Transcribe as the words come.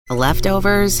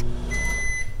leftovers,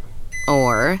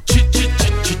 or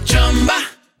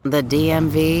the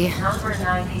DMV, number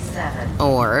 97,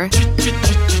 or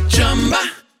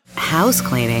house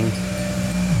cleaning,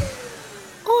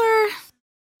 or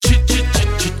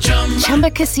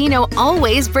Chumba Casino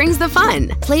always brings the fun.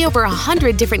 Play over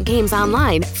 100 different games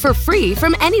online for free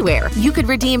from anywhere. You could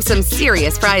redeem some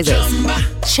serious prizes.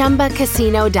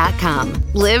 ChumbaCasino.com.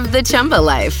 Live the Chumba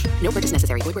life. No purchase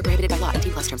necessary. Void where prohibited by law.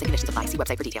 18+ terms and conditions apply. See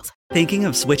website for details. Thinking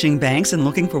of switching banks and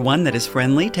looking for one that is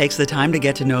friendly, takes the time to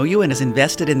get to know you, and is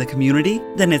invested in the community?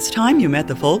 Then it's time you met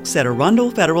the folks at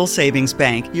Arundel Federal Savings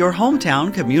Bank, your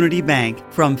hometown community bank.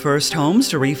 From first homes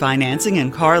to refinancing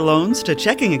and car loans to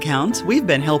checking accounts, we've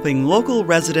been helping local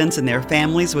residents and their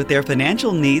families with their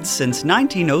financial needs since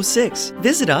 1906.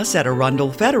 Visit us at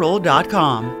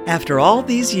arundelfederal.com. After all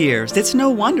these years, it's no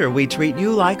wonder we treat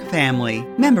you like family.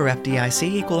 Member FDIC,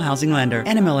 Equal Housing Lender,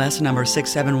 NMLS number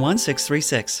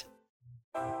 671636.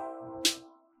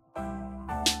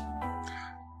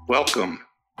 Welcome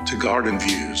to Garden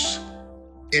Views.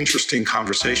 Interesting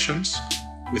conversations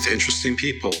with interesting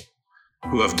people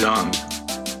who have done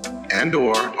and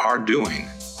or are doing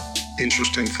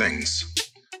interesting things.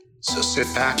 So sit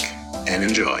back and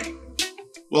enjoy.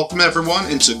 Welcome everyone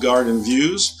into Garden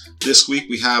Views. This week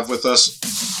we have with us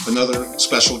another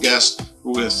special guest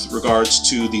with regards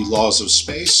to the laws of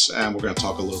space, and we're going to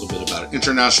talk a little bit about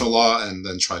international law and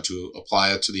then try to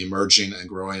apply it to the emerging and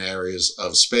growing areas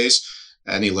of space.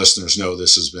 Any listeners know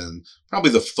this has been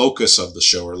probably the focus of the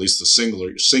show, or at least the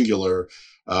singular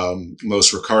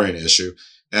most recurring issue.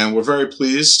 And we're very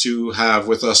pleased to have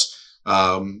with us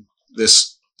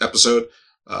this episode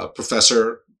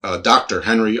Professor Dr.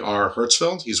 Henry R.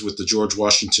 Hertzfeld. He's with the George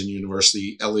Washington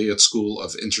University Elliott School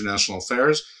of International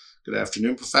Affairs. Good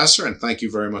afternoon, Professor, and thank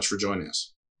you very much for joining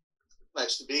us.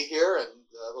 Nice to be here, and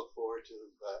I look forward to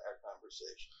our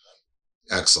conversation.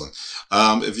 Excellent.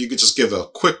 If you could just give a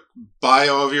quick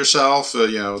bio of yourself,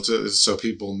 so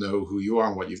people know who you are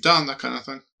and what you've done, that kind of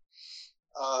thing.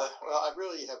 Well, I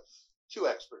really have two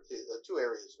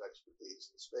areas of expertise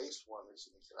in space. One is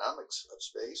in economics of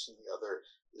space, and the other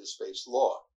is space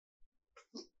law.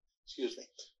 Excuse me.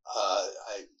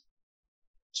 I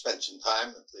spent some time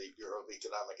at the Bureau of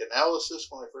Economic Analysis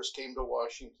when I first came to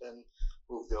Washington,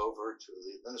 moved over to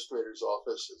the administrator's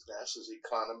office as NASA's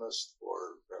economist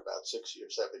for about 6 or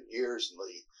 7 years. And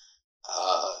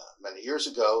many years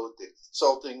ago, did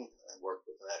consulting and worked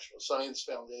with the National Science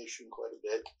Foundation quite a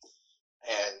bit.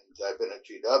 And I've been at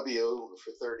GW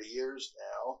for 30 years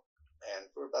now. And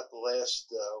for about the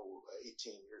last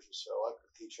 18 years or so, I've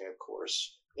been teaching a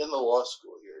course in the law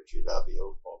school here at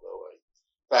GW, although I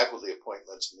faculty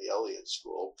appointments in the Elliott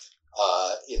School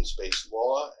in space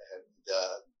law, and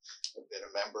I've been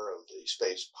a member of the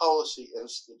Space Policy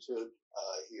Institute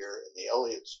here in the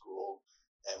Elliott School,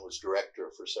 and was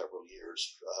director for several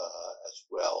years as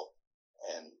well.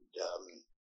 And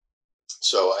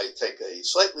so I take a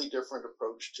slightly different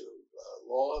approach to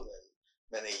law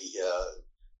than many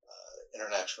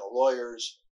international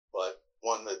lawyers, but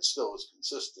one that still is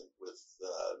consistent with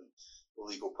the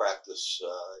legal practice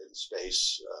in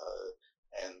space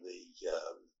and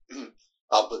the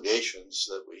obligations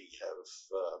that we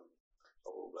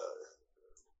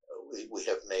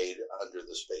have made under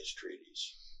the space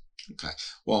treaties. Okay.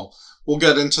 Well, we'll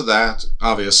get into that,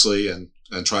 obviously, and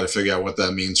try to figure out what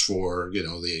that means for,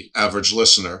 the average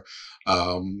listener.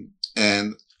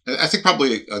 And I think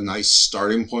probably a nice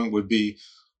starting point would be,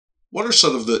 what are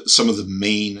some of the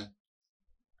main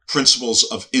principles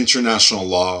of international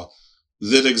law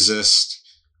that exist?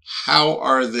 How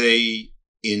are they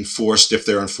enforced, if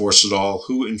they're enforced at all?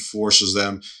 Who enforces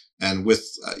them? And with,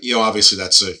 obviously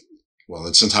that's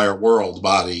it's entire world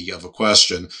body of a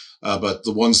question, but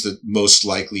the ones that most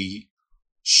likely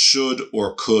should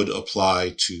or could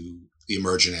apply to the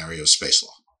emerging area of space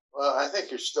law. Well, I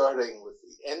think you're starting with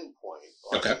the end point.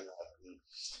 Okay.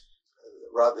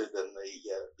 Rather than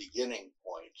the beginning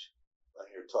point when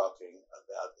you're talking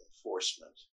about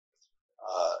enforcement,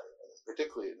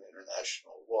 particularly in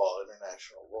international law.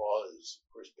 International law is,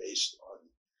 of course, based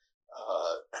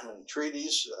on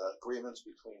treaties, agreements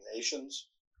between nations,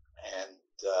 and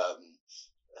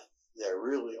they're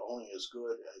really only as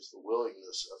good as the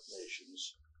willingness of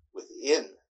nations within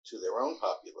to their own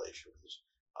populations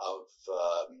of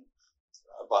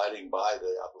abiding by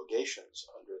the obligations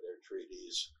under their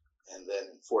treaties and then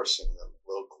enforcing them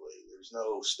locally. There's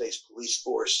no space police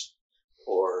force,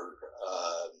 or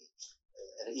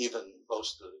and even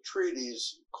most of the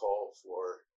treaties call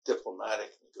for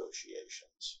diplomatic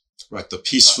negotiations. Right. The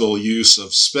peaceful use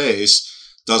of space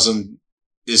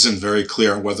isn't very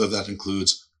clear whether that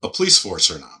includes a police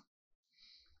force or not.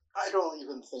 I don't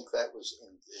even think that was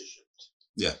envisioned.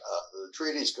 Yeah. The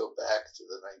treaties go back to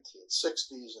the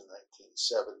 1960s and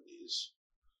 1970s.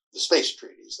 The space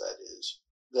treaties, that is.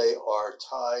 They are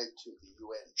tied to the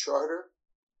UN Charter,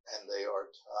 and they are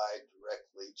tied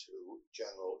directly to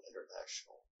general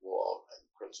international law and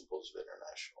principles of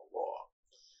international law.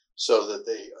 So that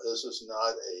this is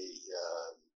not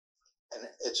and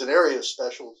it's an area of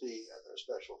specialty, and there are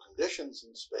special conditions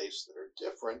in space that are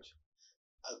different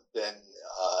than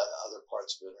other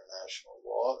parts of international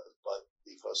law, but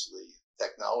because of the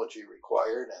technology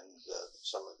required and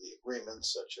some of the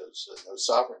agreements, such as no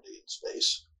sovereignty in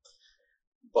space.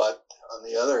 But on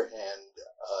the other hand,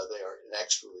 they are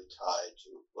inexorably tied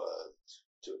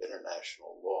to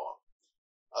international law.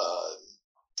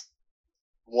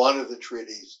 One of the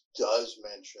treaties does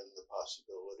mention the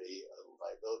possibility of a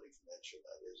liability convention,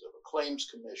 that is, of a claims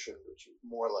commission, which is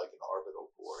more like an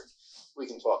arbitral board. We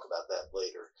can talk about that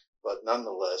later, but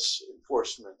nonetheless,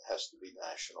 enforcement has to be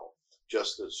national,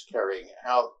 just as carrying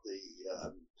out the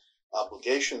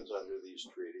obligations under these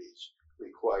treaties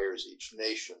requires each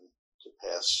nation to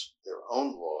pass their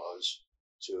own laws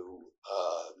to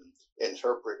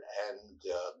interpret and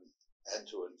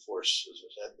to enforce, as I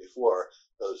said before,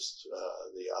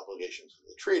 the obligations of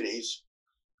the treaties.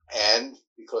 And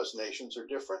because nations are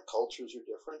different, cultures are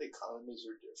different, economies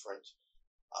are different,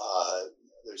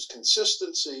 there's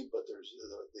consistency, but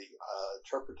the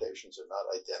interpretations are not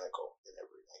identical in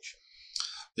every nation.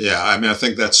 Yeah, I mean, I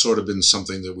think that's sort of been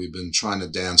something that we've been trying to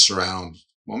dance around.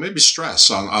 Well, maybe stress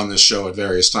on this show at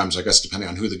various times, I guess, depending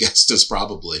on who the guest is,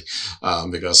 probably,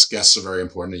 because guests are very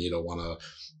important, and you don't want to,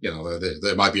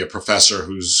 there might be a professor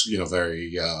who's,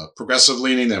 very progressive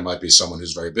leaning. There might be someone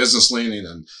who's very business leaning,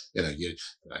 and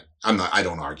I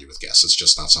don't argue with guests. It's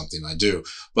just not something I do.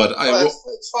 But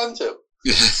it's fun too.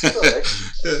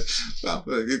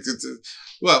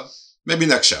 Well, maybe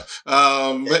next show.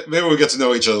 Maybe we'll get to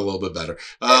know each other a little bit better.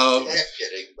 Half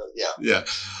kidding, but yeah. Yeah.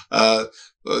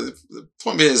 The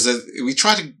point is that we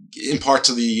try to impart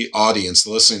to the audience,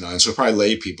 the listening audience, so probably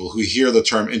lay people who hear the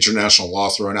term international law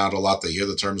thrown out a lot. They hear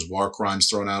the terms war crimes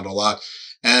thrown out a lot.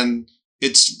 And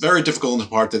it's very difficult to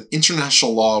impart that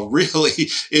international law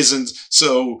really isn't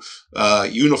so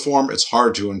uniform. It's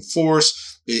hard to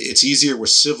enforce. It's easier with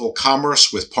civil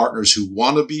commerce, with partners who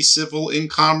want to be civil in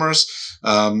commerce.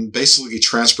 Basically,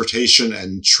 transportation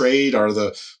and trade are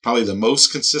probably the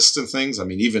most consistent things. I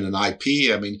mean, even in IP,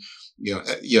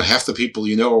 half the people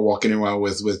are walking around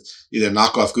with either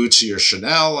knockoff Gucci or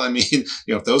Chanel. I mean,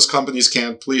 if those companies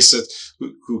can't police it,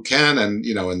 who can? And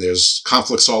and there's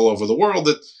conflicts all over the world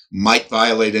that might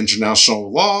violate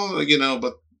international law.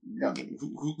 But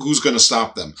who's going to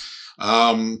stop them?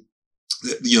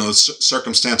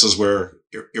 Circumstances where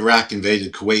Iraq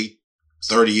invaded Kuwait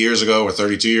 30 years ago or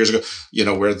 32 years ago,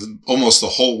 where almost the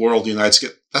whole world unites,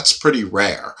 that's pretty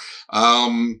rare.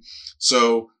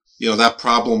 So that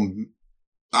problem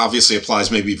obviously applies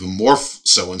maybe even more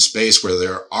so in space, where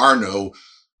there are no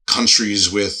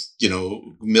countries with,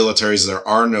 militaries, there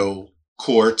are no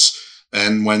courts.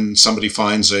 And when somebody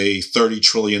finds a $30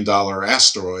 trillion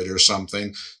asteroid or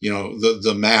something,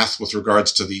 the math with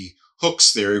regards to the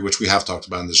Hooke's theory, which we have talked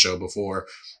about in the show before,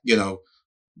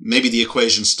 maybe the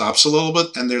equation stops a little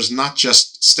bit, and there's not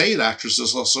just state actors,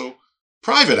 there's also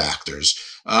private actors.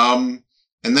 And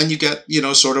then you get,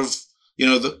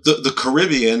 the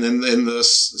Caribbean in the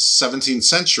 17th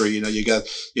century, you got,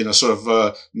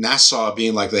 Nassau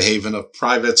being like the haven of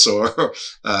privates, or,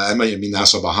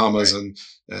 Nassau, Bahamas, right.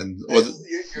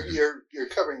 You're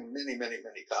covering many, many,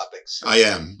 many topics. I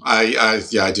am. I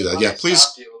do that. Yeah, please.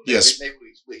 Yes. Maybe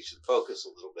we should focus a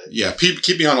little bit. Yeah.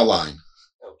 Keep me on a line.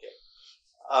 Okay.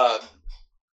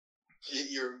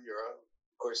 You're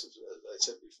of course, as I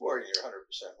said before, you're 100%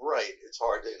 right. It's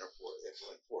hard to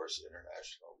enforce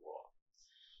international law.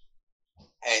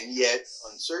 And yet,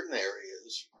 on certain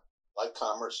areas, like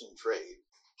commerce and trade,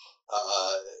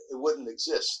 it wouldn't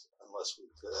exist unless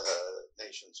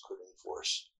nations could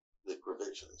enforce the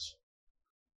provisions.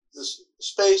 This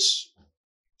space,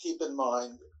 keep in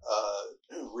mind,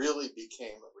 really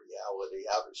became a reality,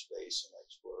 outer space and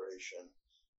exploration,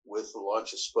 with the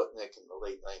launch of Sputnik in the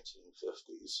late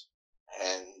 1950s,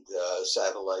 and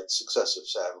successive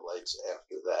satellites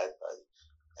after that.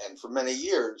 And for many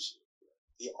years,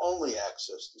 the only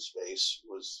access to space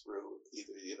was through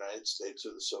either the United States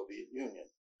or the Soviet Union,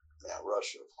 now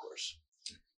Russia, of course.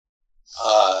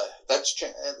 That's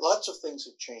changed. Lots of things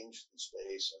have changed in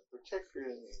space, and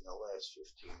particularly in the last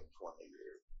 15 and 20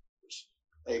 years.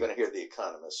 Now you're going to hear the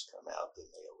economists come out in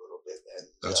me a little bit. And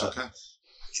that's okay.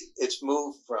 It's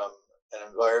moved from an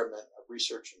environment of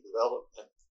research and development,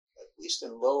 at least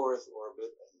in low Earth orbit,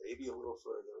 and maybe a little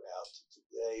further out to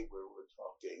today, where we're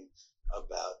talking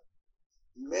about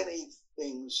many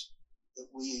things that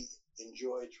we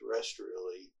enjoy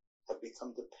terrestrially have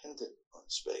become dependent on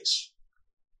space.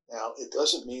 Now, it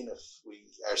doesn't mean if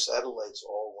our satellites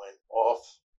all went off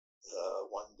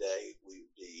one day, we'd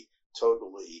be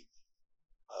totally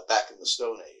back in the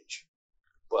Stone Age.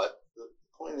 But the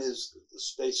point is that the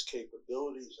space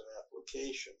capabilities and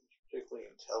applications, particularly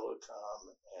in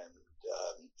telecom and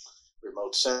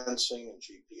remote sensing and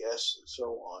GPS and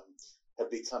so on,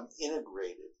 have become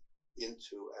integrated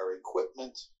into our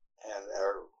equipment and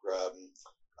our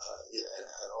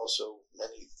and also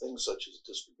many things such as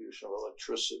distribution of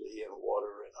electricity and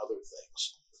water and other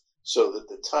things, so that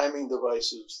the timing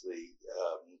devices, the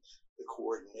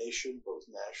coordination, both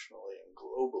nationally and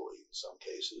globally in some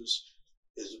cases,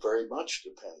 is very much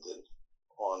dependent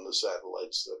on the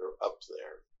satellites that are up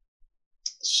there.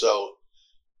 So,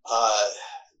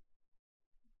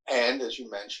 and as you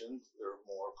mentioned, there are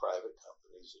more private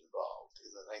companies involved.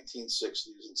 In the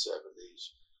 1960s and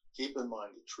 70s, keep in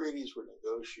mind the treaties were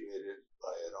negotiated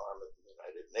by an arm of the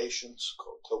United Nations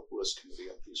called Topolus Committee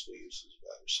on Peaceful Uses of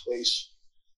Outer Space.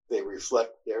 They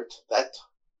reflect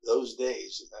those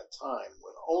days and that time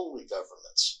when only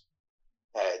governments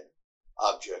had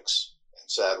objects and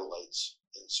satellites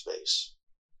in space.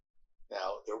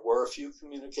 Now, there were a few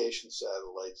communication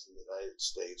satellites in the United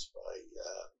States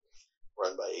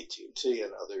run by AT&T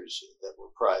and others that were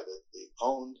privately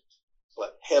owned,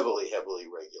 but heavily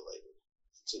regulated.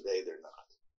 Today, they're not.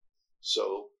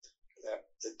 So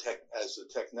as the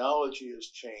technology has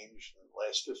changed in the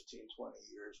last 15, 20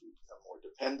 years, we've become more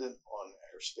dependent on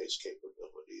our space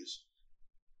capabilities.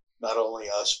 Not only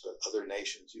us, but other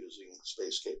nations using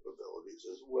space capabilities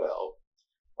as well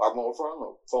are more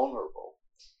vulnerable.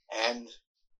 And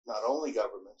not only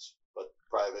governments, but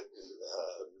private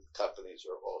companies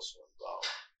are also involved.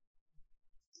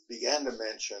 We began to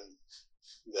mention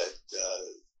that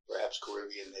perhaps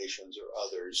Caribbean nations or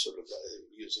others, sort of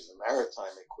using the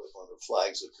maritime equivalent of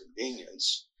flags of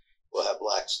convenience, will have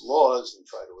lax laws and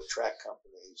try to attract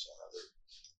companies and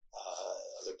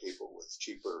other people with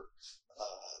cheaper,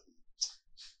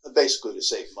 basically to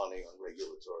save money on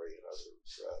regulatory and other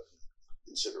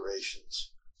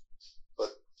considerations.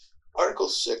 But Article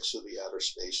 6 of the Outer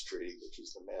Space Treaty, which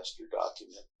is the master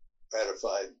document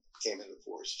ratified, came into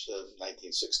force in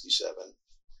 1967,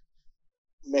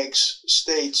 makes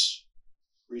states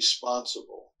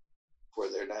responsible for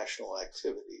their national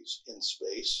activities in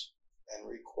space and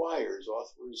requires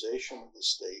authorization of the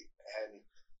state and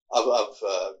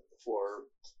for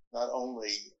not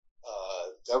only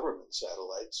government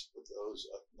satellites, but those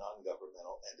of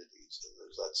non-governmental entities.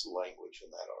 That's the language in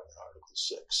that in Article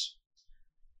 6.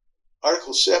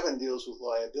 Article 7 deals with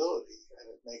liability, and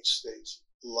it makes states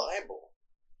liable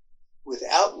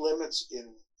without limits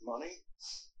in money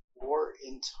or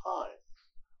in time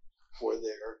for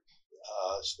their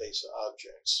space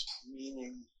objects,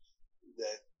 meaning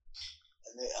that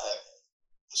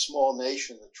a small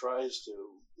nation that tries to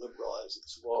liberalize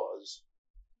its laws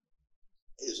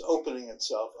is opening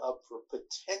itself up for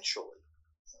potentially,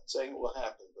 I'm not saying it will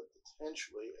happen, but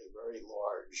potentially a very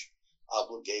large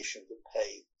obligation to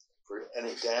pay for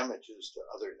any damages to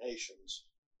other nations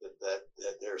that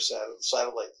their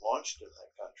satellite launched in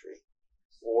that country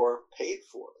or paid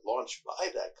for, launched by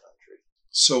that country.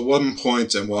 So one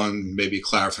point and one maybe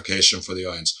clarification for the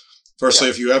audience. Firstly,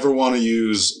 if you ever want to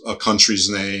use a country's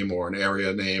name or an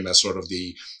area name as sort of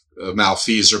the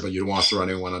malfeasor, but you don't want to throw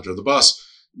anyone under the bus,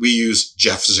 we use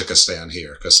Jeffzikistan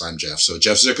here because I'm Jeff. So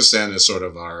Jeffzikistan is sort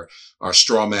of our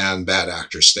straw man, bad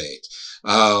actor state,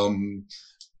 to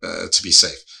be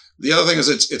safe. The other thing is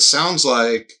it sounds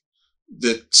like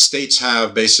that states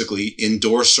have basically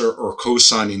endorser or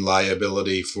co-signing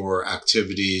liability for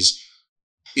activities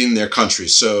in their country.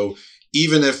 So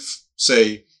even if,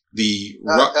 say,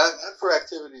 not for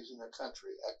activities in their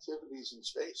country, activities in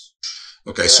space.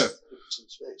 Okay, so in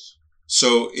space.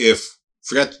 So if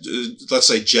let's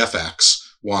say Jeff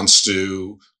X wants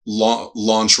to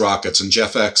launch rockets, and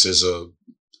Jeff X is a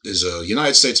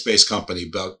United States-based company,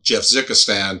 but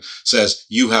Jeffzikistan says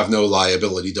you have no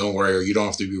liability, don't worry, or you don't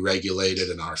have to be regulated,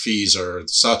 and our fees are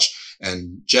such.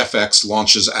 And Jeff X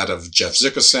launches out of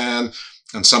Jeffzikistan,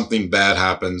 and something bad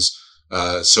happens.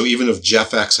 So even if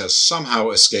Jeff X has somehow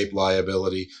escaped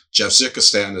liability,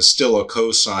 Jeffzikistan is still a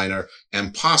co-signer,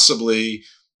 and possibly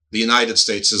the United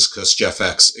States is because Jeff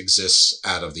X exists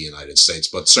out of the United States.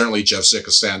 But certainly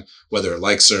Jeffzikistan, whether it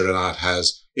likes it or not,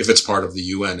 has, if it's part of the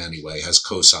UN anyway, has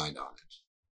co-signed on it.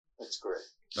 That's correct.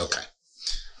 Okay.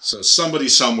 So somebody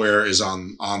somewhere is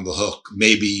on the hook,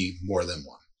 maybe more than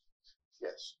one.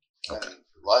 Yes. Okay. And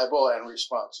liable and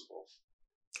responsible.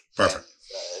 Perfect.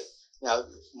 And, now,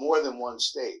 more than one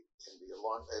state can be a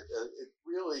launch. It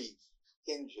really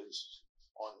hinges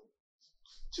on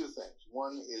two things.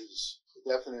 One is the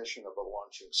definition of a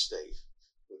launching state,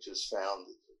 which is found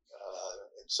in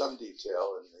some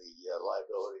detail in the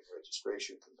Liability and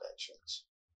Registration Conventions.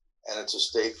 And it's a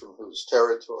state from whose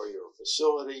territory or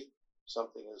facility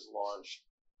something is launched,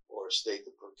 or a state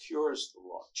that procures the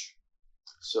launch.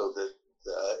 So that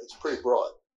it's pretty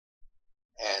broad.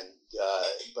 And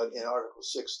but in Article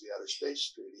 6 of the Outer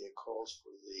Space Treaty, it calls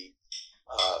for the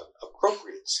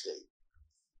appropriate state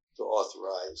to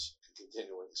authorize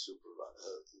continuing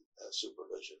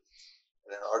supervision.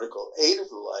 And in Article 8 of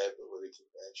the Liability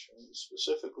Convention, it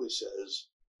specifically says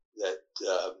that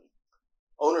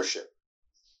ownership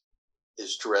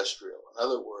is terrestrial. In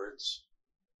other words,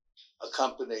 a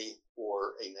company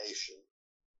or a nation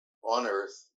on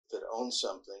Earth that owns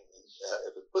something,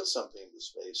 if it puts something into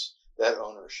space, that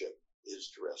ownership is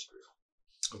terrestrial.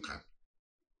 Okay.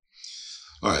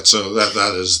 All right. So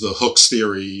that is the Hooke's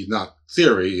theory, not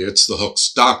theory. It's the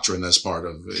Hooke's doctrine as part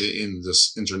of in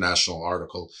this international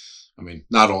article. I mean,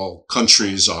 not all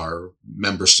countries are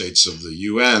member states of the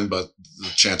UN, but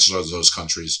the chances are those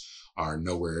countries are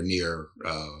nowhere near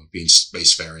being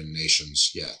spacefaring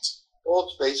nations yet.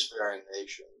 All spacefaring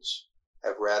nations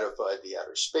have ratified the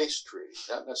Outer Space Treaty,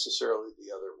 not necessarily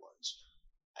the other ones.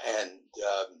 And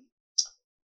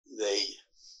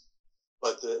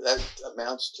that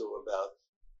amounts to about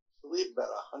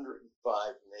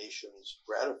 105 nations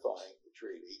ratifying the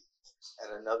treaty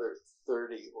and another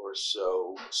 30 or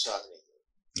so signing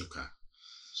it. Okay.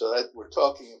 So that we're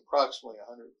talking approximately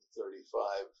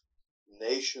 135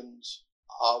 nations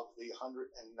of the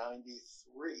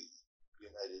 193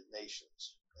 United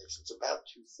Nations. About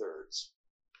 2/3.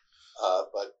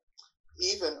 But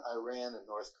even Iran and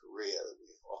North Korea, that we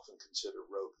often consider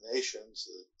rogue nations,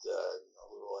 that a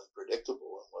little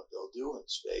unpredictable in what they'll do in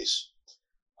space,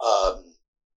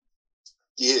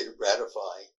 did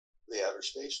ratify the Outer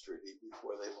Space Treaty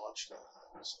before they launched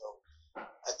anything. So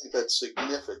I think that's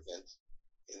significant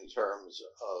in terms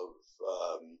of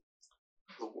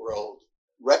the world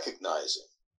recognizing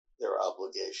their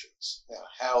obligations. Now,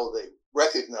 how they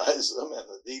recognize them and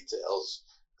the details,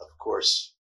 of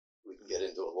course, we can get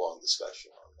into a long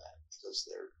discussion on that because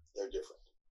they're different.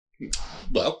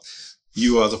 Well,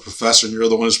 you are the professor and you're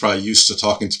the one who's probably used to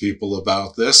talking to people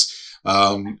about this.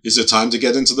 Is it time to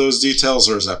get into those details,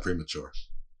 or is that premature?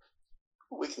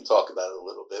 We can talk about it a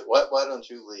little bit. Why don't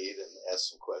you lead and ask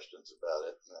some questions about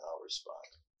it, and then I'll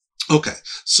respond. Okay.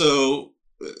 So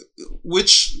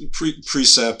which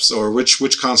precepts or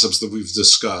which concepts that we've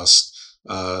discussed,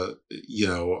 are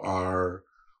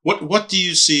what do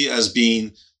you see as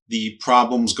being the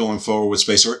problems going forward with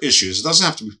space, or issues? It doesn't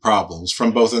have to be problems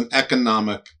from both an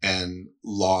economic and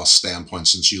law standpoint,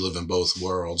 since you live in both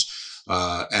worlds,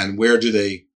 and where do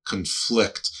they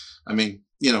conflict? I mean,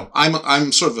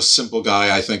 I'm sort of a simple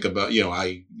guy. I think about,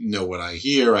 I know what I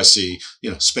hear. I see,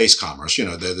 space commerce,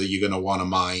 that you're going to want to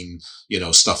mine,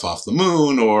 stuff off the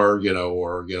moon, or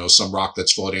some rock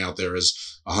that's floating out there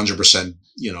is 100%,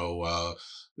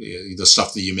 the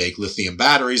stuff that you make lithium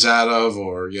batteries out of,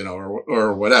 or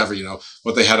whatever,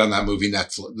 what they had on that movie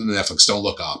Netflix, Don't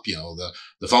Look Up,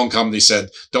 the phone company said,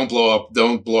 don't blow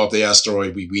up the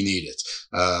asteroid. We need it.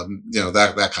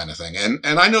 That kind of thing.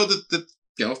 And I know that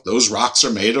those rocks are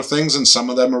made of things, and some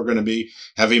of them are going to be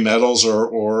heavy metals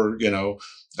or the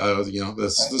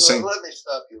same. Let me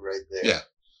stop you right there. Yeah.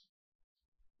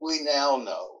 We now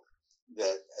know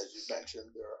that, as you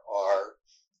mentioned, there are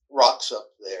rocks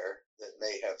up there that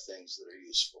may have things that are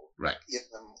useful in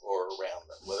them or around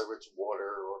them, whether it's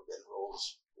water or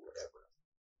minerals or whatever.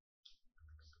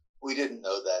 We didn't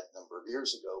know that a number of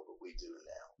years ago, but we do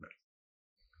now. Right.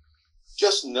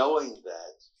 Just knowing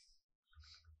that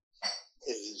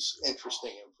is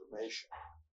interesting information.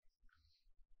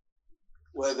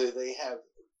 Whether they have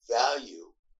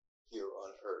value here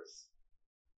on Earth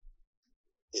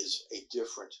is a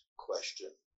different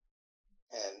question.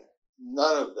 And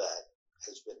none of that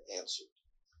has been answered.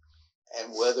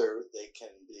 And whether they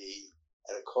can be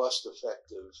at a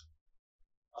cost-effective,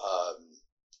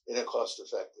 in a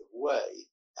cost-effective way,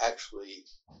 actually,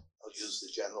 I'll use the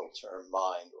general term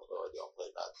mined, although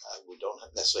we don't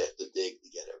necessarily have to dig to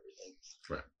get everything.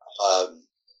 Right.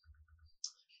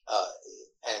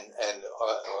 And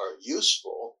are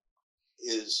useful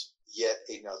is yet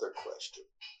another question.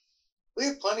 We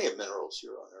have plenty of minerals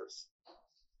here on Earth.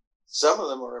 Some of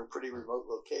them are in pretty remote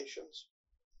locations.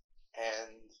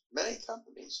 And many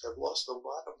companies have lost a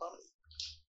lot of money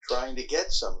trying to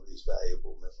get some of these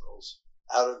valuable minerals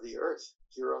out of the Earth,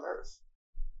 here on Earth.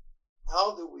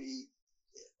 how do we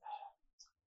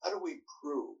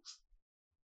prove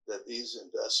that these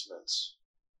investments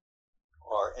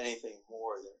are anything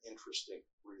more than interesting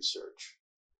research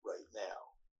right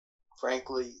now?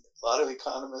 Frankly, a lot of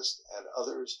economists and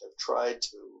others have tried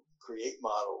to create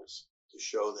models to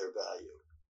show their value.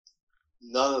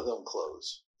 None of them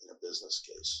close in a business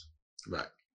case. Right.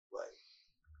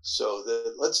 So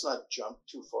let's not jump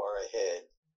too far ahead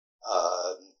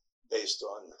based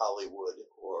on Hollywood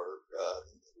or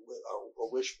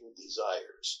wishful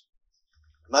desires.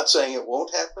 I'm not saying it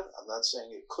won't happen. I'm not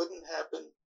saying it couldn't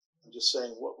happen. I'm just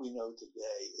saying what we know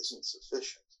today isn't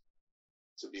sufficient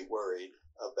to be worried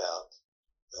about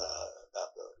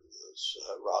those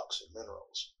rocks and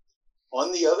minerals.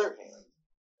 On the other hand,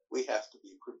 we have to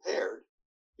be prepared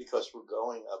because we're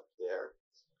going up there.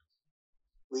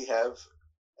 We have,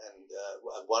 and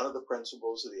one of the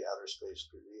principles of the Outer Space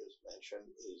Treaty, as mentioned,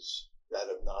 is that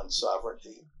of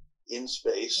non-sovereignty in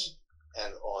space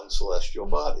and on celestial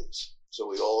bodies. So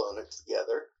we all own it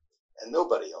together, and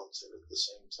nobody owns it at the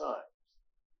same time.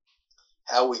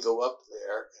 How we go up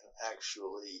there and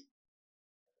actually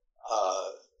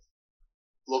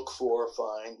look for,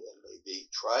 find, and maybe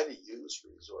try to use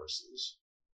resources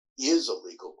is a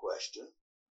legal question.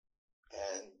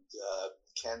 And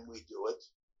can we do it?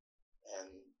 And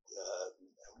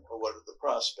what are the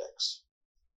prospects?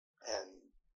 And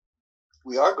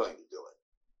we are going to do it.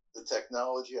 The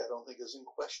technology, I don't think, is in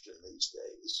question these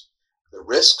days. The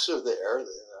risks are there.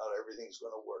 Not everything's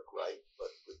going to work right. But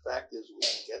the fact is we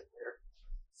can get there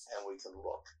and we can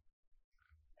look.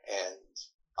 And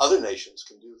other nations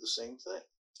can do the same thing.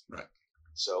 Right.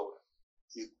 So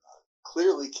you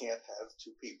clearly can't have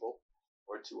two people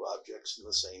or two objects in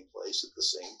the same place at the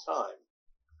same time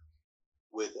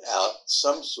without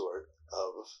some sort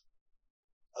of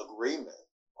agreement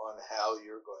on how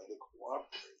you're going to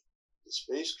cooperate. The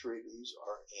space treaties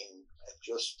are aimed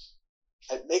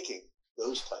at making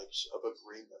those types of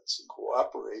agreements in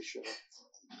cooperation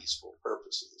and peaceful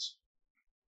purposes.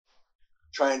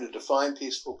 Trying to define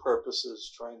peaceful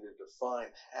purposes, trying to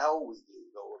define how we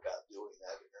go about doing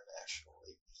that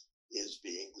internationally is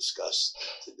being discussed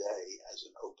today as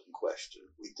an open question.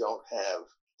 We don't have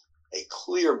a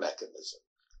clear mechanism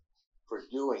for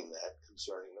doing that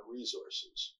concerning the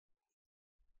resources.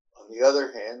 On the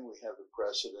other hand, we have a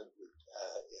precedent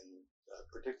in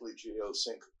particularly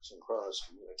geosynchronous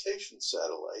communication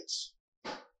satellites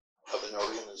of an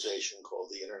organization called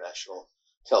the International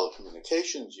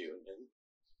Telecommunications Union,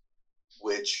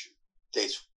 which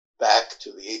dates back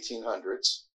to the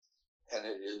 1800s, and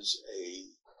it is a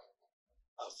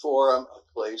forum,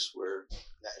 a place where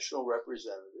national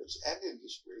representatives and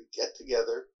industry get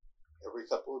together every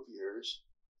couple of years,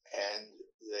 and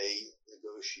they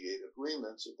negotiate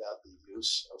agreements about the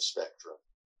use of spectrum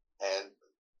and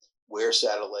where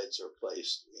satellites are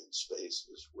placed in space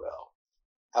as well.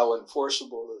 How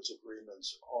enforceable those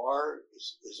agreements are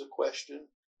is a question,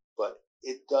 but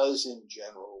it does in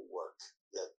general work,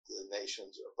 that the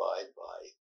nations abide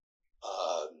by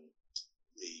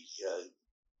the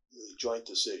joint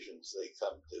decisions. They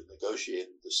come to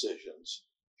negotiated decisions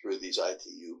through these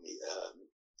ITU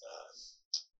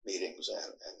meetings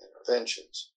and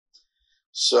interventions.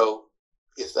 So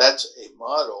if that's a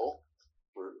model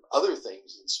for other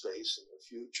things in space in the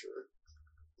future,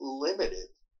 limited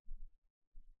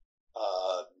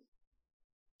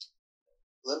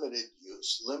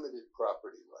use, limited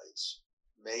property rights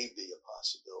may be a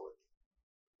possibility,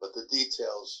 but the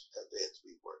details have yet to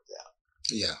be worked out.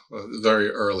 Yeah, very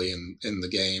early in the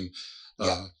game.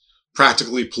 Yeah.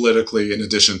 Practically, politically, in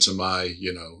addition to my,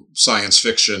 science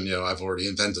fiction, I've already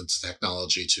invented the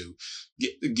technology to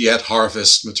get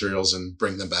harvest materials and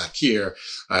bring them back here.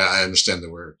 I understand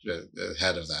that we're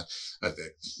ahead of that.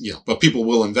 But people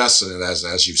will invest in it,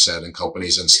 as you've said, in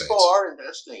companies and states. People are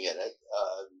investing in it.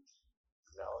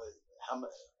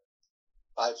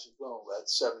 About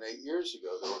 7-8 years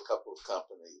ago, there were a couple of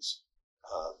companies,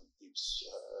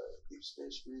 Deep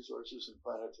Space Resources and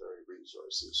Planetary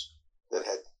Resources, that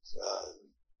had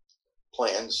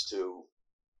plans to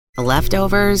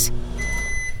Leftovers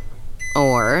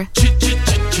or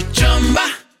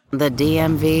the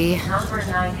DMV Number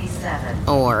 97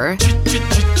 or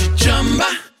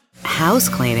house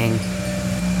cleaning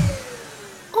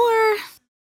or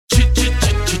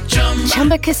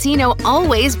Chumba Casino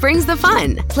always brings the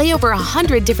fun. Play over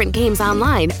 100 different games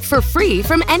online for free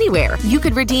from anywhere. You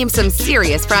could redeem some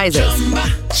serious prizes.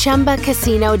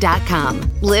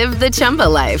 ChumbaCasino.com. Live the Chumba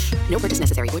life. No purchase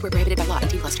necessary. Void where prohibited by law.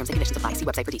 18+ terms and conditions apply. See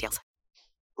website for details.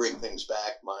 bring things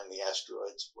back, mine the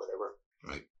asteroids, whatever.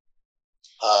 Right.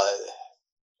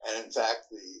 And in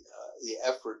fact, the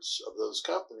efforts of those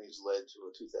companies led to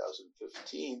a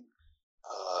 2015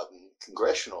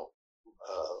 congressional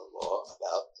law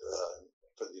about,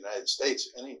 for the United States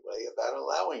anyway, about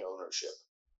allowing ownership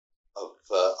of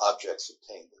objects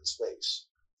obtained in space.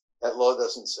 That law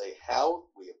doesn't say how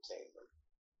we obtain them,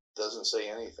 doesn't say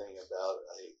anything about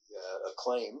a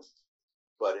claim,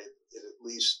 but it at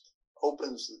least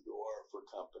opens the door for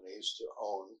companies to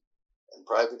own and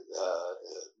private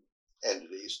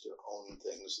entities to own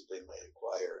things that they may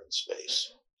acquire in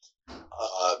space.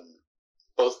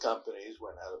 Both companies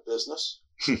went out of business,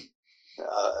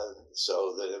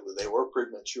 so that they were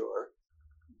premature,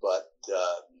 but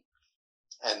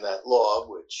and that law,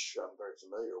 which I'm very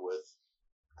familiar with,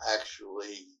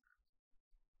 actually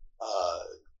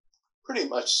pretty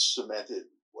much cemented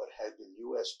what had been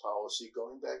U.S. policy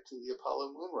going back to the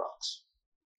Apollo moon rocks.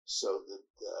 So that,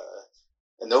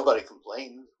 and nobody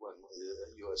complained when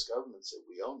the U.S. government said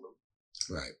we own them.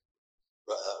 Right.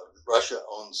 Russia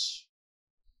owns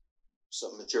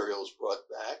some materials brought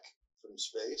back from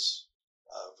space,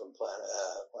 from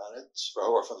planets,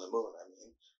 or from the moon, I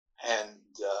mean. And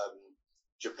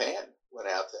Japan went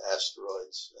out to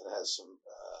asteroids and has some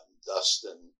dust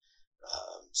and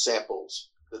samples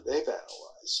that they've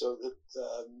analyzed, so that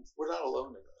we're not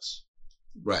alone in this.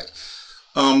 Right.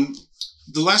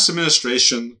 The last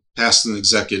administration passed an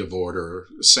executive order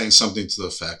saying something to the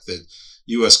effect that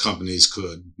U.S. companies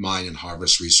could mine and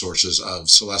harvest resources of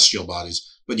celestial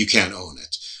bodies, but you can't own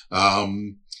it.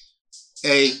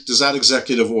 Does that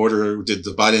executive order, did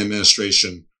the Biden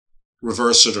administration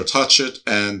reverse it or touch it?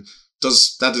 And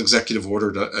does that executive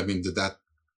order,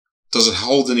 does it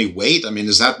hold any weight? I mean,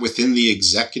 is that within the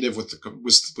executive,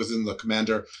 within the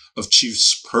commander of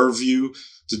chief's purview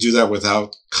to do that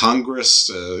without Congress,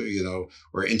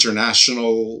 or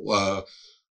international?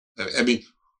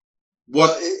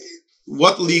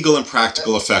 What legal and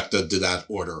practical effect did that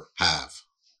order have?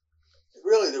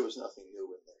 Really, there was nothing new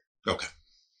in there. Okay.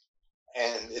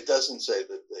 And it doesn't say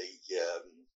that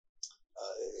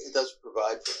it doesn't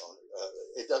provide for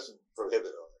it doesn't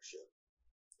prohibit ownership.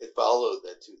 It followed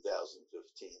that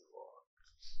 2015 law.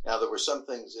 Now, there were some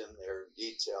things in there in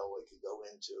detail we could go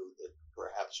into that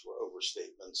perhaps were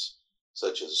overstatements,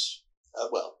 such as,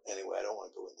 anyway, I don't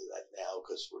want to go into that now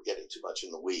because we're getting too much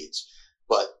in the weeds.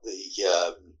 But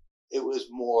it was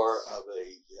more of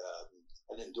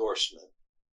an endorsement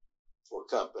for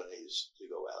companies to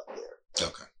go out there.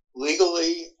 Okay.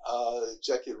 Legally,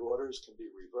 executive orders can be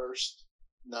reversed.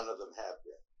 None of them have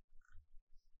been.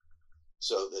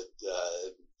 So that,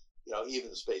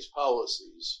 even space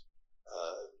policies,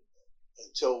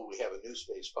 until we have a new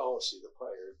space policy, the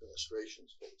prior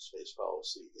administration's space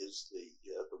policy is the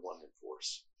one in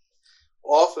force.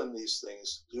 Often these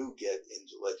things do get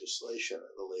into legislation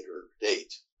at a later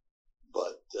date,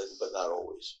 but not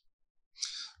always.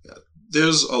 Yeah.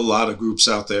 There's a lot of groups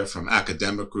out there, from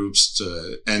academic groups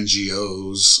to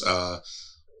NGOs,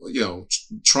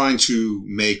 trying to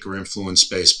make or influence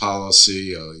space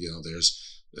policy.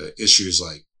 There's issues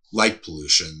like light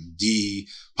pollution,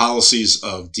 policies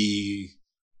of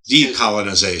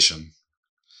decolonization.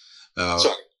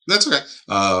 Sorry. That's okay.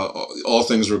 All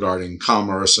things regarding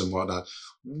commerce and whatnot.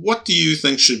 What do you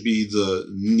think should be the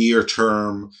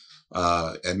near-term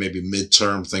and maybe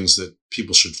mid-term things that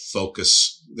people should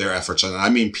focus their efforts on? I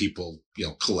mean, people,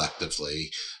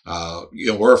 collectively,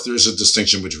 or if there's a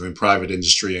distinction between private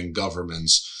industry and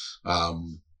governments,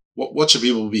 what should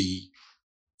people be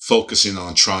focusing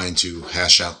on, trying to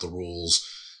hash out the rules?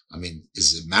 I mean,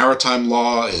 is it maritime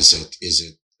law? Is it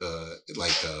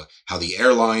how the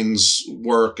airlines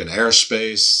work and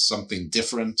airspace, something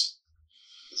different?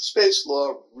 Space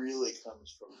law really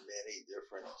comes from many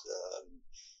different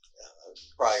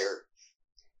prior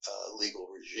legal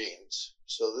regimes,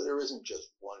 so there isn't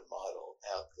just one model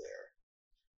out there.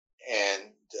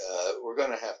 And we're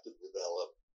going to have to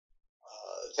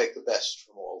take the best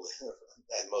from all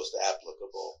and most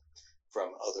applicable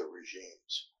from other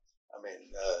regimes. I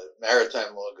mean,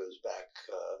 maritime law goes back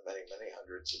many, many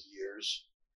hundreds of years,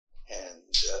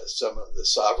 and some of the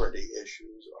sovereignty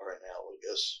issues are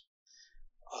analogous.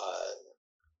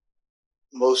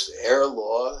 Most air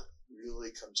law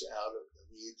really comes out of the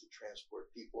need to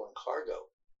transport people and cargo,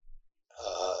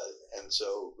 and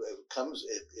so it comes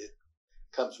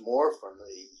more from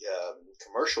the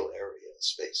commercial area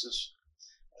spaces.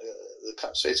 The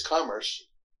space commerce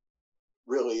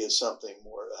really is something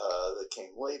more that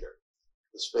came later.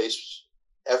 The space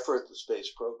effort, the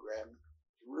space program,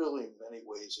 really in many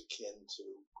ways akin to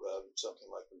something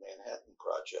like the Manhattan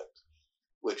Project,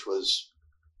 which was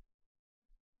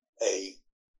a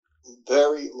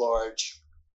very large,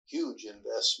 huge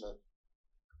investment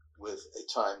with a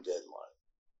time deadline,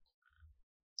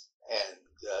 and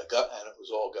it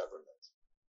was all government.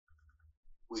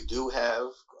 We do have,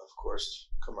 of course,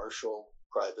 commercial,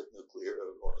 private nuclear,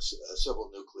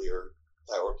 civil nuclear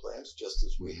power plants, just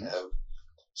as we have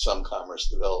some commerce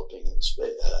developing in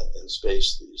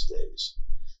space these days.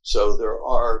 So there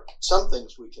are some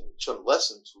lessons we can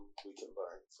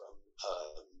learn from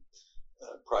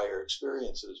prior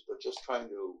experiences, but just trying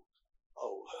to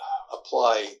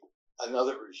apply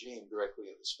another regime directly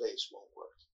into space won't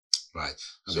work. Right.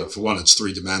 I mean, for one, it's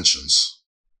 3 dimensions.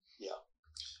 Yeah.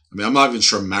 I mean, I'm not even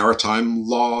sure maritime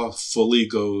law fully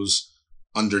goes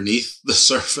underneath the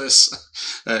surface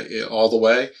all the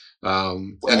way.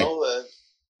 In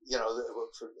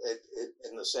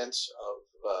the sense of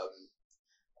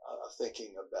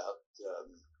thinking about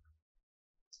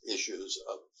issues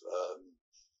of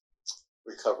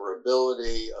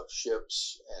recoverability of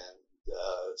ships and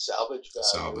salvage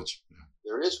value,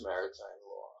 there is maritime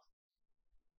law.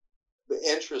 But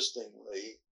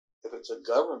interestingly, if it's a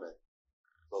government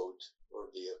boat or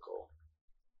vehicle,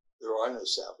 there are no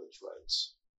salvage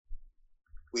rights.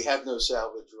 We have no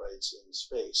salvage rights in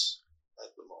space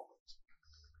at the moment.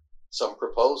 Some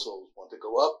proposals want to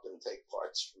go up and take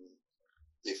parts from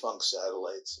defunct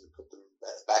satellites and put them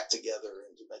back together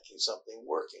into making something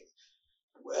working.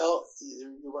 Well,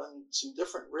 you run some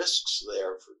different risks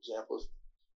there. For example, if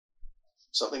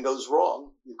something goes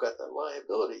wrong, you've got that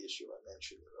liability issue I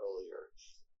mentioned earlier.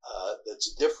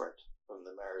 That's different from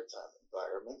the maritime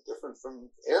environment, different from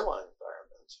airline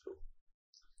environments too.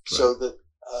 Right. So that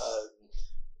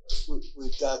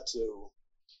we've got to,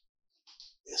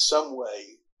 in some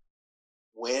way,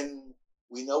 when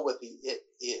we know what the it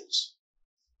is,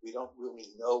 we don't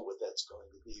really know what that's going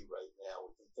to be right now.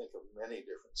 We can think of many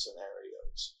different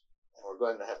scenarios, and we're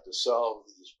going to have to solve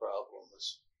these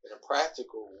problems in a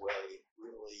practical way,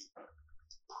 really,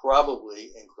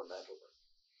 probably incrementally.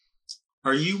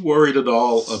 Are you worried at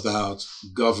all about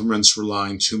governments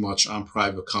relying too much on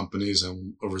private companies,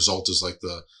 and a result is like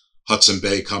the Hudson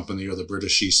Bay Company or the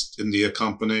British East India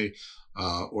Company?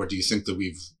 Or do you think that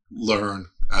we've learned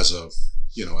as a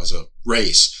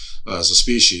race, as a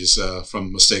species,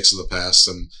 from mistakes of the past,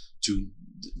 and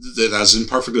that as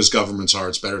imperfect as governments are,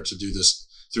 it's better to do this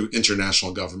through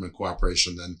international government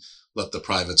cooperation than let the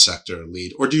private sector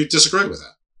lead? Or do you disagree with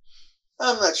that?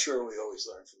 I'm not sure we always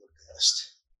learn from the past.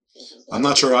 I'm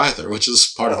not sure either, which is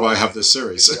part of why I have this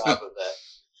series. Good job of that.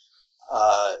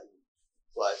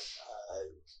 But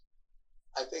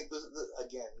I think,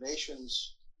 again,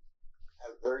 nations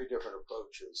have very different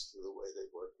approaches to the way they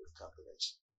work with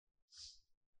companies.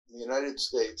 In the United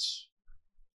States,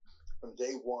 from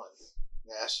day one,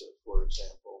 NASA, for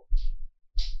example,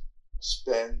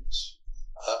 spends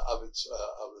of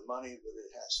the money that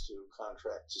it has to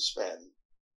contract to spend,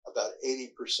 about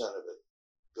 80% of it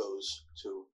goes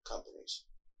to companies.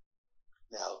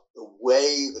 Now, the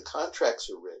way the contracts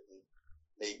are written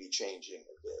may be changing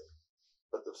a bit,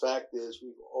 but the fact is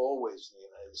we've always in the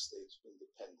United States been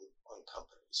dependent on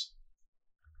companies.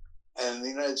 And in the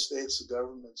United States, the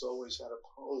government's always had a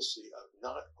policy of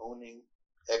not owning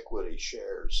equity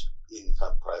shares in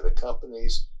private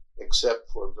companies, except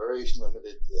for very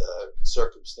limited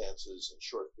circumstances and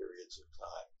short periods of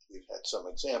time. We've had some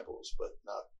examples, but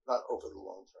not over the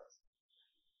long term.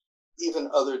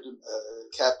 Even other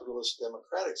capitalist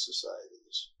democratic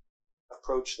societies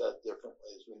approach that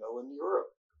differently, as we know in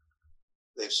Europe.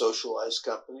 They've socialized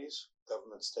companies,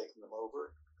 government's taken them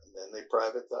over, and then they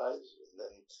privatize, and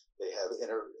then they have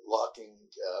interlocking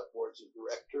boards of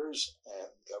directors,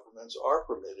 and governments are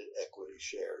permitted equity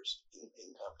shares in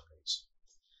companies.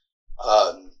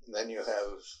 And then you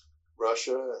have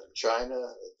Russia and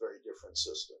China, very different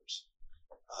systems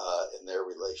in their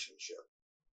relationship.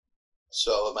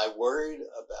 So am I worried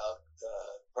about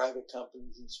private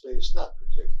companies in space? Not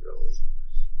particularly.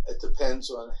 It depends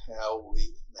on how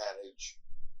we manage,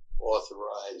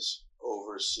 authorize,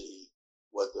 oversee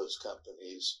what those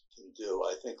companies can do.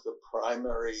 I think the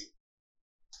primary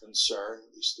concern,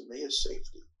 at least to me, is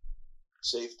safety.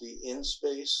 Safety in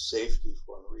space, safety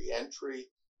for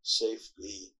re-entry,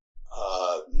 safety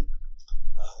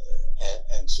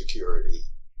and security,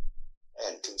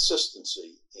 and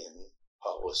consistency in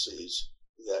policies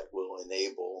that will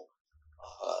enable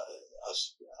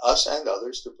us and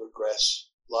others to progress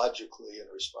logically and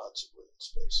responsibly in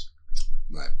space.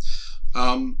 Right.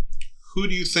 Who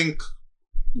do you think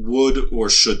would or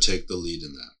should take the lead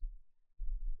in that?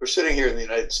 We're sitting here in the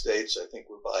United States. I think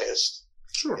we're biased.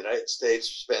 Sure. The United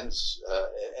States invests,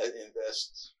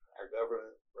 our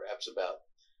government, perhaps about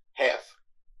half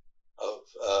of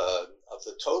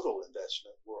the total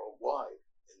investment worldwide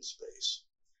in space.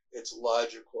 it's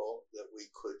logical that we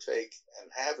could take,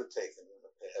 and have taken in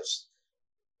the past,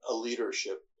 a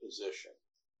leadership position.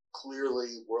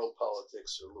 Clearly, world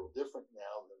politics are a little different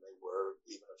now than they were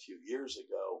even a few years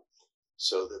ago,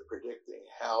 so that predicting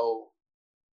how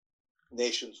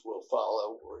nations will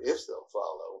follow, or if they'll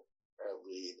follow our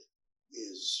lead,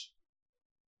 is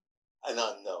an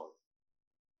unknown.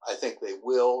 I think they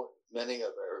will. Many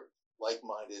of our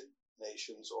like-minded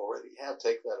nations already have.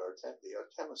 Take that the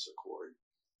Artemis Accord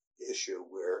issue,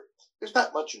 where there's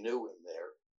not much new in there.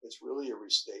 It's really a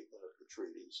restatement of the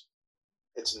treaties.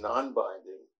 It's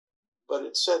non-binding, but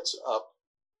it sets up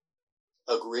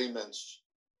agreements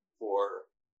for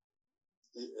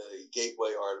the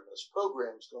Gateway Artemis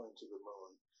programs going to the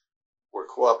moon, for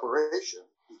cooperation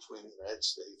between the United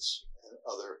States and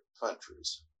other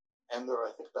countries. And there are,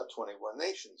 I think, about 21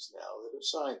 nations now that have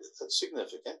signed it. That's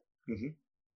significant. Mm-hmm.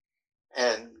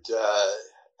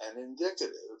 And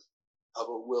indicative of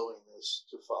a willingness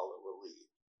to follow a lead.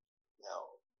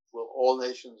 Now, will all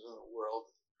nations in the world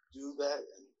do that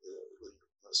in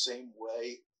the same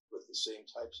way, with the same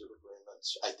types of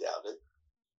agreements? I doubt it.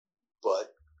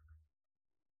 But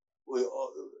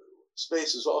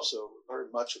space is also very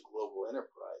much a global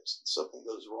enterprise. If something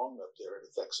goes wrong up there, it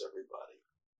affects everybody.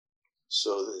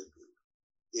 So that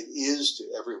it is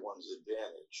to everyone's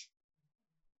advantage.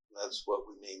 That's what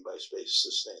we mean by space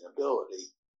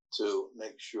sustainability, to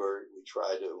make sure we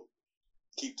try to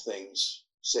keep things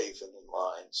safe and in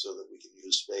line so that we can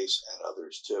use space and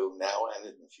others too, now and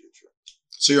in the future.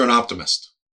 So you're an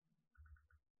optimist.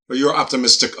 Or you're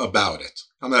optimistic about it.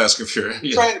 I'm not asking if you're...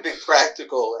 I'm trying to be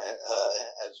practical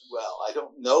as well. I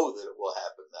don't know that it will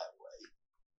happen that way,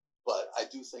 but I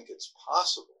do think it's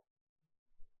possible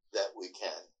that we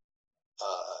can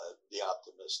be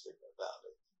optimistic about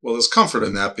it. Well, there's comfort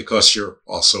in that because you're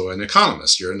also an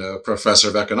economist. You're a professor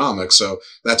of economics. So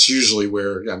that's usually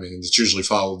where, it's usually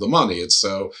follow the money. It's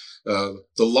so the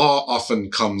law often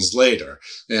comes later,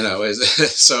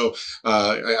 so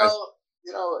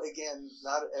again,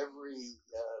 not every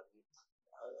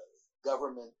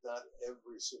government, not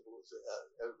every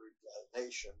every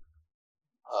nation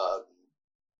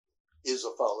is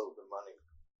a follow the money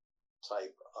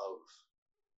type of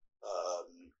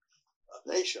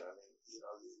nation.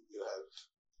 You have,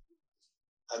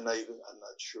 I'm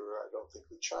not sure, I don't think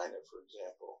that China, for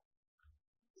example,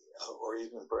 or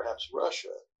even perhaps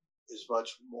Russia, is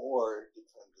much more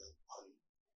dependent on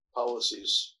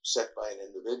policies set by an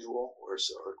individual or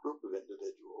a group of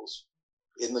individuals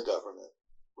in the government,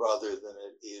 rather than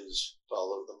it is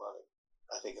follow the money.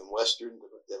 I think in Western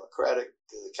democratic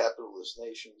capitalist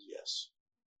nations, yes.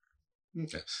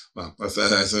 Okay. Well, I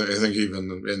think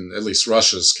even in at least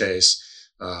Russia's case,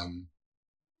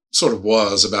 sort of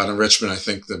was about enrichment. I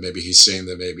think that maybe he's saying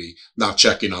that maybe not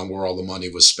checking on where all the money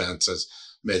was spent has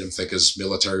made him think his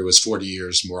military was 40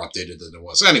 years more updated than it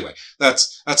was. Anyway,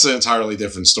 that's an entirely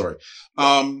different story.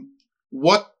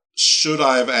 What should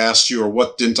I have asked you, or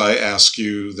what didn't I ask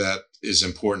you that is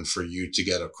important for you to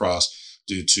get across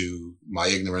due to my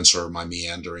ignorance or my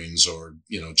meanderings, or,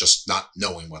 just not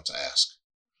knowing what to ask?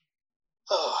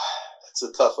 Oh, that's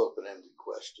a tough open-ended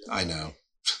question. I know.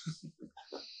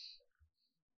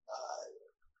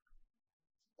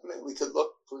 We could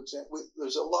look, for example,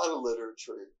 there's a lot of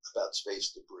literature about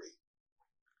space debris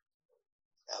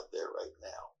out there right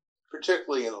now,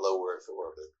 particularly in low Earth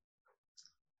orbit.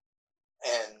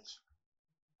 And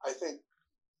I think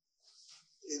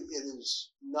it is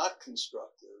not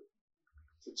constructive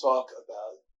to talk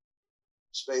about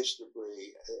space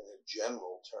debris in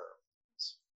general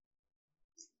terms.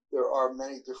 There are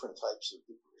many different types of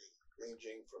debris,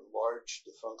 ranging from large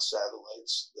defunct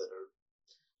satellites that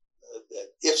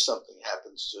if something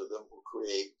happens to them will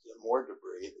create more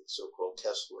debris, the so-called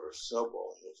Kessler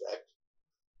snowballing effect,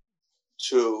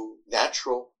 to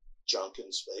natural junk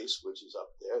in space, which is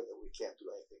up there that we can't do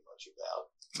anything much about,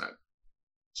 right,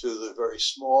 to the very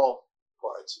small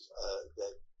parts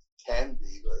that can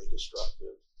be very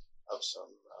destructive of some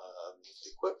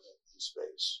equipment in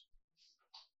space.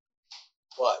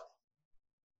 But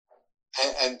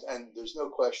and there's no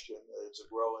question that it's a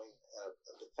growing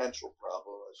a potential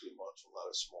problem as we launch a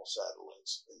lot of small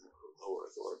satellites in low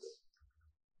Earth orbit.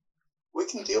 We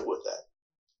can deal with that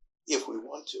if we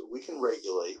want to. We can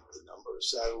regulate the number of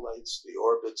satellites, the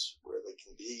orbits where they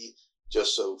can be,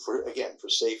 just so for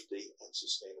safety and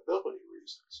sustainability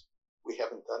reasons. We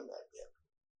haven't done that yet.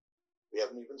 We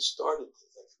haven't even started to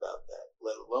think about that,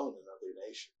 let alone in other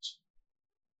nations.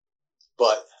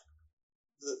 But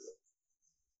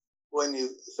when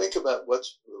you think about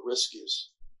what's the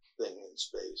riskiest thing in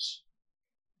space,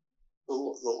 the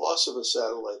loss of a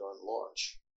satellite on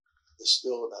launch is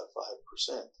still about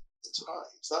 5%. It's high.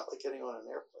 It's not like getting on an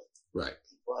airplane. Right.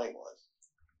 And flying one.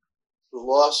 The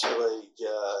loss of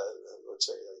let's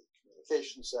say, a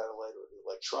communication satellite or the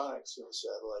electronics in a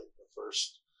satellite in the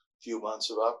first few months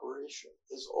of operation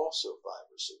is also 5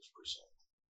 or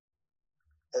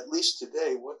 6%. At least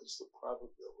today, what is the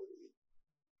probability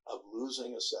of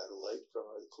losing a satellite from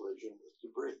a collision with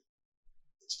debris?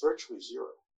 It's virtually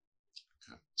zero.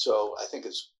 Okay. So I think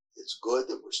it's good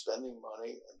that we're spending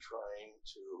money and trying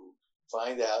to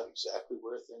find out exactly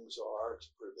where things are to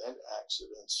prevent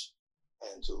accidents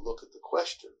and to look at the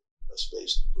question of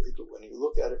space debris. But when you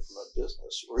look at it from a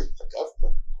business or even a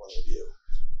government point of view,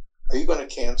 are you going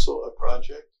to cancel a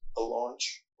project, a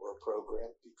launch, or a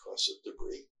program because of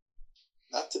debris?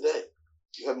 Not today.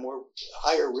 You have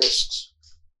higher risks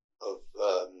of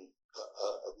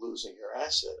losing your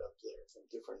asset up there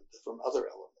from other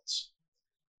elements.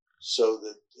 So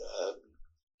that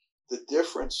the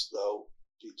difference, though,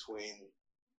 between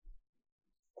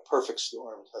a perfect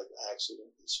storm type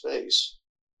accident in space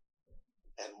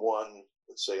and one,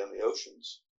 let's say, on the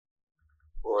oceans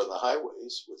or on the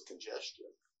highways with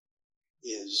congestion,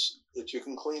 is that you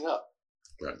can clean up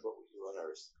what we do on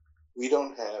Earth. We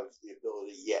don't have the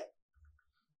ability yet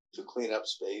to clean up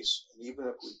space, and even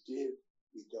if we did,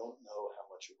 we don't know how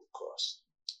much it would cost.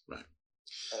 Right.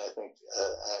 And I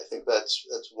think that's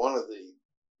one of the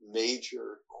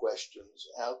major questions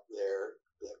out there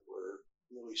that we're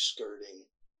really skirting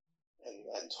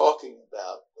and talking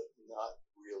about, but not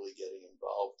really getting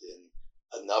involved in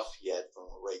enough yet from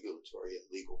a regulatory and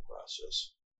legal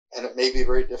process. And it may be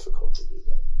very difficult to do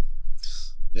that.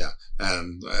 Yeah,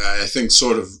 and I think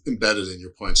sort of embedded in your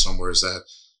point somewhere is that,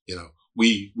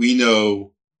 we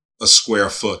know a square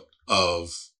foot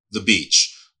of the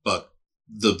beach, but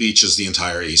the beach is the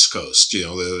entire East Coast.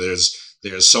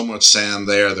 There's so much sand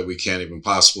there that we can't even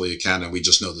possibly account, and we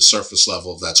just know the surface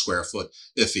level of that square foot,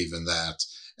 if even that.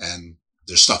 And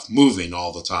there's stuff moving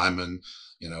all the time, and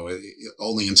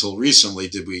only until recently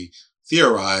did we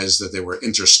theorize that they were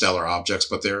interstellar objects,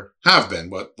 but there have been.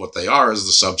 What they are is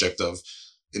the subject of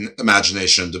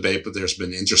imagination and debate, but there's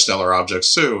been interstellar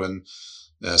objects too. And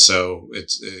so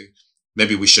it's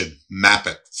maybe we should map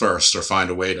it first, or find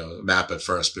a way to map it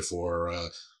first before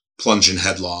plunging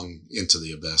headlong into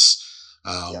the abyss.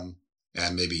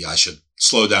 And maybe I should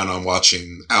slow down on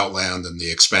watching Outland and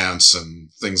The Expanse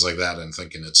and things like that and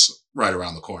thinking it's right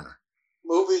around the corner.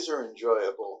 Movies are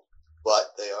enjoyable,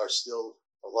 but they are still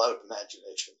a lot of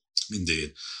imagination.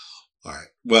 Indeed. All right.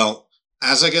 Well,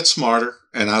 as I get smarter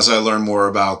and as I learn more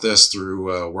about this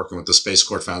through working with the Space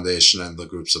Court Foundation and the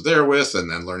groups that they're with, and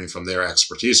then learning from their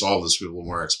expertise, all of these people with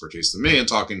more expertise than me, and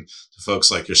talking to folks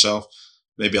like yourself,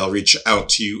 maybe I'll reach out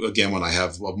to you again when I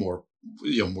have more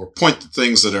pointed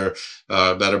things that are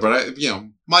better. But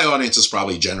my audience is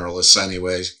probably generalists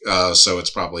anyway, so it's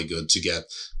probably good to get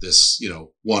this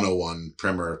 101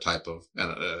 primer type of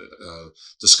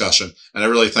discussion. And I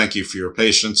really thank you for your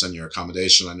patience and your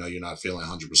accommodation. I know you're not feeling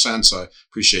 100%, so I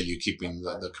appreciate you keeping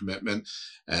the commitment.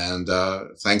 And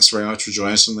thanks very much for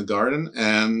joining us in the garden.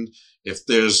 And if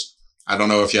there's, I don't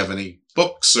know if you have any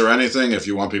books or anything, if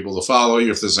you want people to follow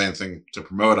you, if there's anything to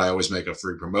promote, I always make a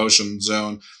free promotion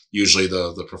zone. Usually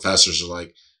the professors are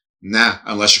like, nah,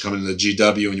 unless you're coming to the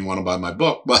GW and you want to buy my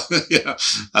book. But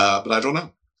but I don't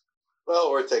know. Well,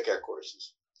 or take our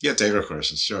courses. Yeah, take our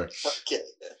courses, sure. Okay,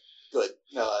 good.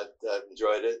 No, I've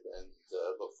enjoyed it and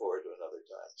look forward to another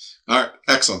time. All right,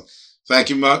 excellent. Thank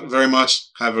you very much.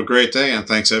 Have a great day, and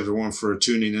thanks everyone for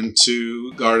tuning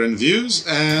into Garden Views,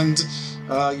 and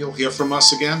you'll hear from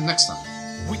us again next time.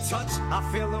 We touch, I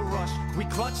feel a rush. We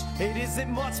clutch, it isn't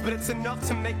much, but it's enough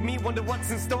to make me wonder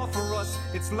what's in store for us.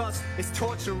 It's lust, it's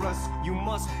torturous. You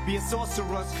must be a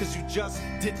sorceress, cause you just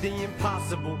did the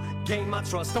impossible. Gain my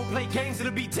trust. Don't play games,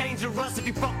 it'll be dangerous if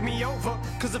you fuck me over.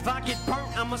 Cause if I get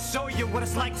burnt, I'ma show you what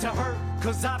it's like to hurt.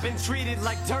 Cause I've been treated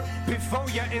like dirt before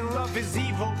you, and love is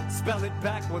evil. Spell it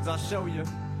backwards, I'll show you.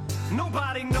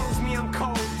 Nobody knows me, I'm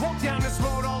cold. Walk down this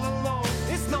road all alone.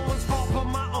 It's no one's fault but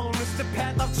my own. It's the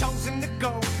path I've chosen to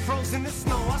go. Frozen in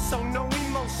snow, I show no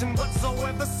emotion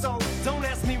whatsoever. So don't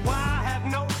ask me why I have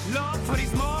no love for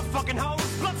these motherfucking hoes.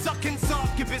 Blood-sucking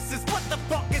succubuses. What the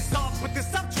fuck is off with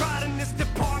this? I've tried in this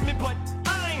department, but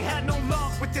I ain't had no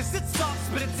luck with this. It sucks,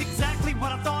 but it's exactly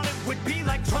what I thought it would be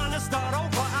like trying to start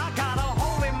over. I got a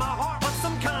hole in my heart, but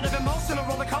some kind of emotional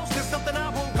roller coaster. Something I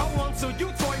won't go on, so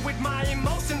you toy with my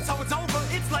emotions. So it's over,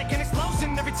 it's like an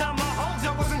explosion. Every time I hold you,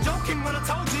 I wasn't joking when I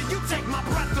told you. You take my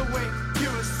breath away.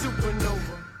 You're a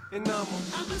supernova, and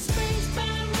I'm a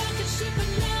space-bound rocket ship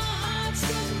of love.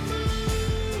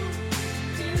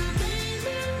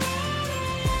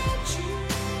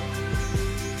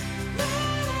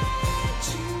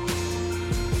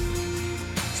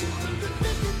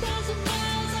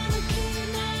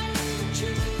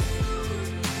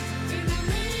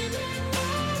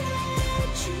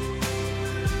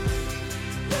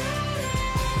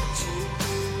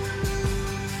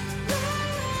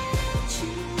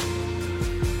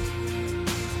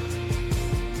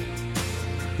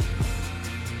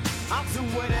 do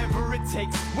whatever it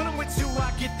takes. When I'm with you,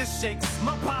 I get the shakes.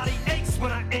 My body aches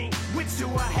when I ain't with you.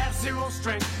 I have zero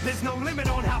strength. There's no limit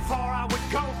on how far I would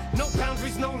go. No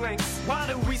boundaries, no lengths. Why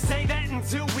do we say that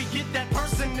until we get that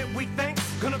person that we think's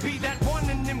gonna be that one?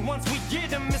 And then once we get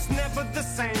them, it's never the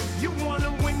same. You want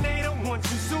them when they don't want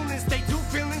you. Soon as they do,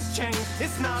 feelings change.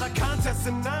 It's not a contest,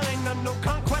 and I ain't on no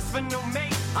conquest for no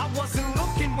mate. I wasn't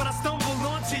looking when I stumbled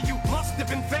onto you. Must have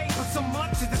been fate, but so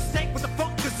much is at stake. What the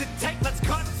fuck does it take? Let's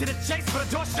cut to the chase, but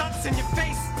the door shuts in your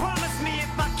face. Promise me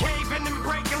if I cave in and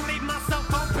break and leave myself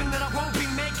open, that I won't be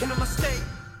making a mistake.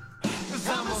 'Cause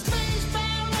I'm a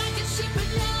spacebound rocket ship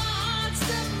and your heart's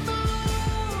the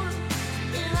moon.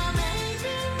 And I'm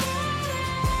aiming right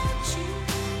at you.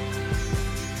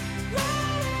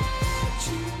 Right at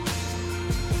you.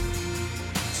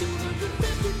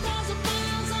 250,000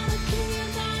 miles on a clear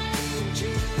night in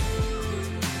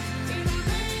June. And I'm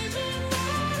aiming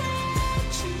right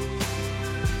at you.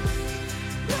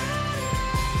 Right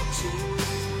at you.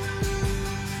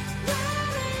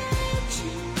 Right at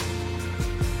you.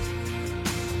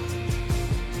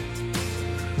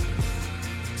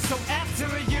 So after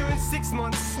a year and 6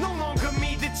 months, no longer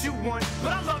me that you want.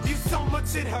 But I love you so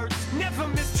much it hurts. Never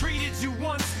mistreated you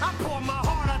once. I poured my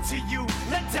heart out to you.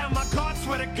 Let down my guard,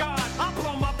 swear to God. I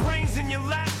blow my brains in your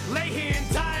lap. Lay here and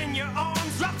die in your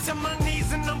arms. Drop to my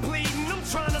knees and I'm bleeding. I'm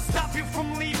trying to stop you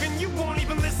from leaving. You won't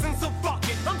even listen, so fuck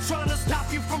it. I'm trying to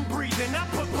stop you from breathing. I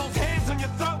put both hands on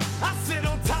your throat. I sit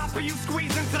on top of you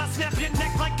squeezing till I snap your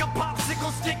neck like a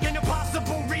popsicle stick. An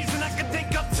impossible reason I can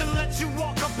think of to let you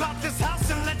walk about this house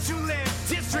and let you live.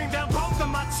 Tears stream down both of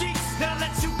my cheeks. Then I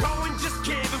let you go and just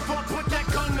give. Before I put that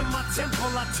gun to my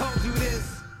temple, I told you this.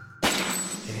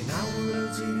 And I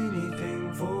would do anything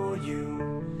for you,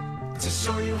 to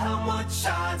show you how much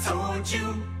I told you.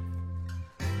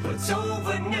 But it's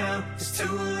over now, it's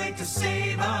too late to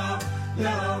save our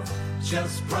love.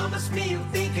 Just promise me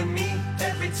you'll think of me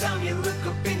every time you look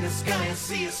up in the sky and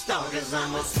see a star. 'Cause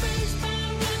I'm a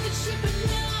Spacebound rocket ship and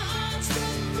your heart's the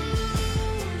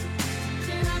moon.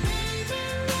 And I'm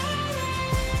aiming right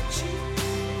at you.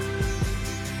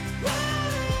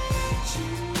 Right at you.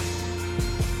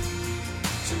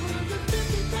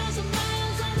 250,000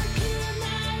 miles on a clear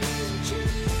night in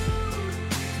June.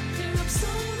 And I'm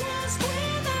so lost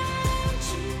without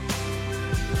you.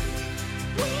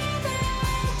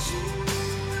 Without you.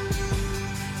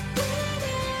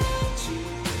 Without you.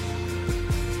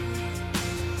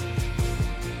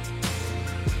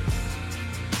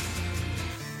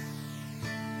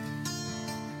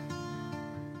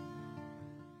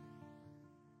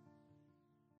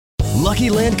 Lucky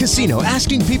Land Casino,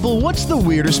 asking people, what's the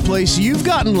weirdest place you've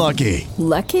gotten lucky?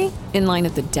 Lucky? In line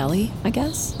at the deli, I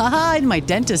guess? Aha, in my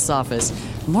dentist's office.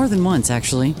 More than once,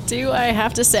 actually. Do I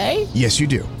have to say? Yes, you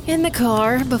do. In the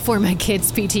car before my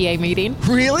kids' PTA meeting.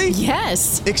 Really?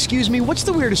 Yes. Excuse me, what's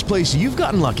the weirdest place you've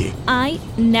gotten lucky? I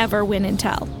never win and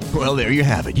tell. Well, there you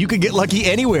have it. You can get lucky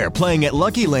anywhere, playing at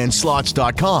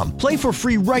LuckyLandSlots.com. Play for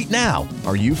free right now.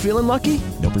 Are you feeling lucky?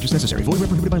 No purchase necessary. Void where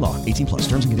prohibited by law. 18+.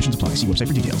 Terms and conditions apply. See website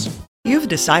for details. You've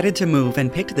decided to move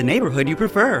and picked the neighborhood you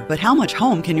prefer, but how much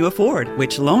home can you afford?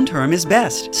 Which loan term is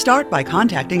best? Start by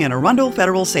contacting an Arundel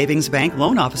Federal Savings Bank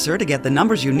loan officer to get the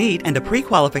numbers you need and a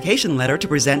pre-qualification letter to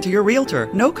present to your realtor.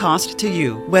 No cost to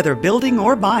you. Whether building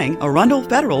or buying, Arundel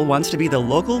Federal wants to be the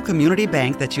local community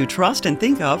bank that you trust and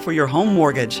think of for your home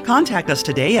mortgage. Contact us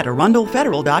today at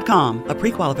arundelfederal.com. A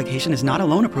pre-qualification is not a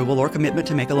loan approval or commitment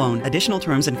to make a loan. Additional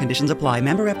terms and conditions apply.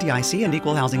 Member FDIC and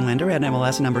equal housing lender at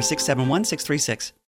MLS number 671636.